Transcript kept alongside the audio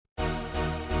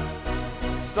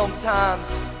Sometimes,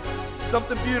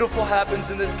 something beautiful happens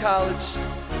in this college.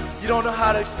 You don't know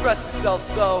how to express yourself,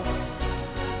 so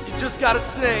you just gotta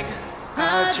sing.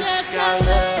 I just got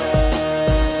love,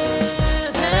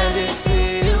 and it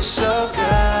feels so good.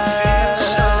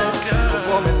 The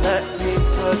woman let me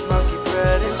put monkey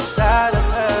bread inside of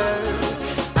her.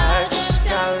 I just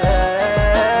got love,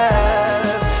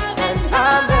 and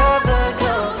I'll never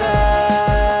go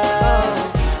back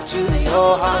to the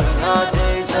old hard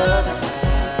days of the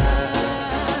past.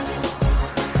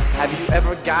 Have you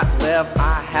ever got Lev?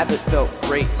 I have. It felt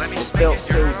great. It felt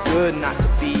so good not to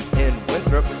be in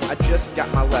Winthrop. I just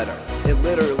got my letter. It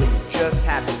literally just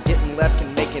happened. Getting Lev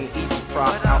can make an easy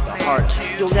prop out the heart.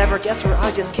 You'll never guess where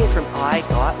I just came from. I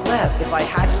got Lev. If I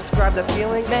had to describe the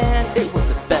feeling, man, it was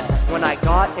the best. When I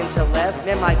got into Lev,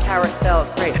 man, my carrot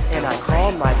felt great. And I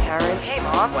called my parents, hey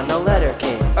mom, when the letter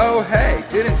came. Oh hey,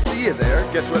 didn't see you there.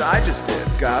 Guess what I just did?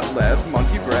 Got Lev,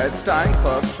 monkey bread, Stein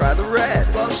Club, try the red.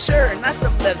 Well sure, nice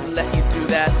of Lev to let you do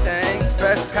that thing.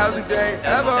 Best housing day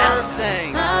ever. Best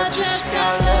thing. I just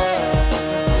got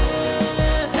love,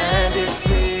 and it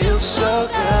feels so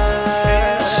good.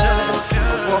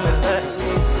 The woman let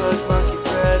me put monkey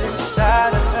bread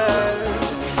inside of her.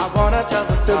 I wanna tell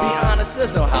the To be honest,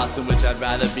 there's no house in which I'd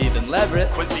rather be than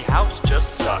Leverett. Quincy house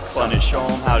just sucks. Funny, show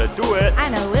 'em how to do it. I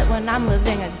know it when I'm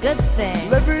living a good thing.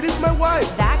 Leverett is my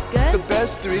wife. That The good?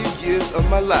 best 3 years of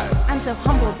my life. I'm so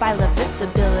humbled by Leverett's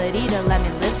ability to let me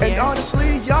live And here.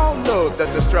 honestly, y'all know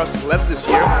that the Strauss is Lev this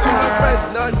year. To my friends,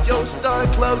 none your Stein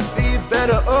Clubs be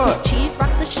better. His chief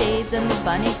rocks the shades and the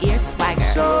bunny ear swagger.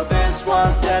 So this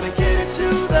one's dedicated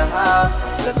to the house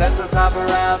that lets us hop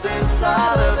around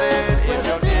inside of it. If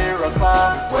you're near or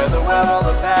far, whether well or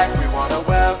the back, we wanna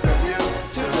welcome you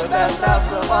to the best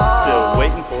house of all. Still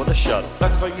waiting for the shuttle.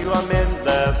 Sucks for you, I'm in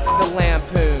Lev. The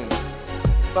lampoon.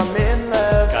 I'm in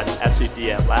love. Got an SUD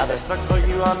at Lather. Sucks for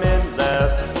you, I'm in Lev.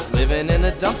 Living in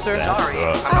a dumpster. Sorry.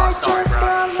 I just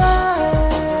got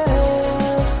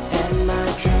love, and my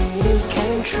dreams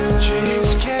came true.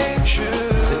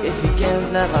 So if you get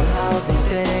love on housing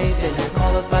day, then you're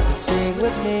qualified to sing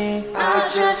with me. I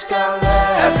just got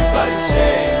love. Everybody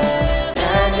sing,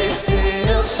 and it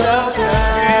feels so good.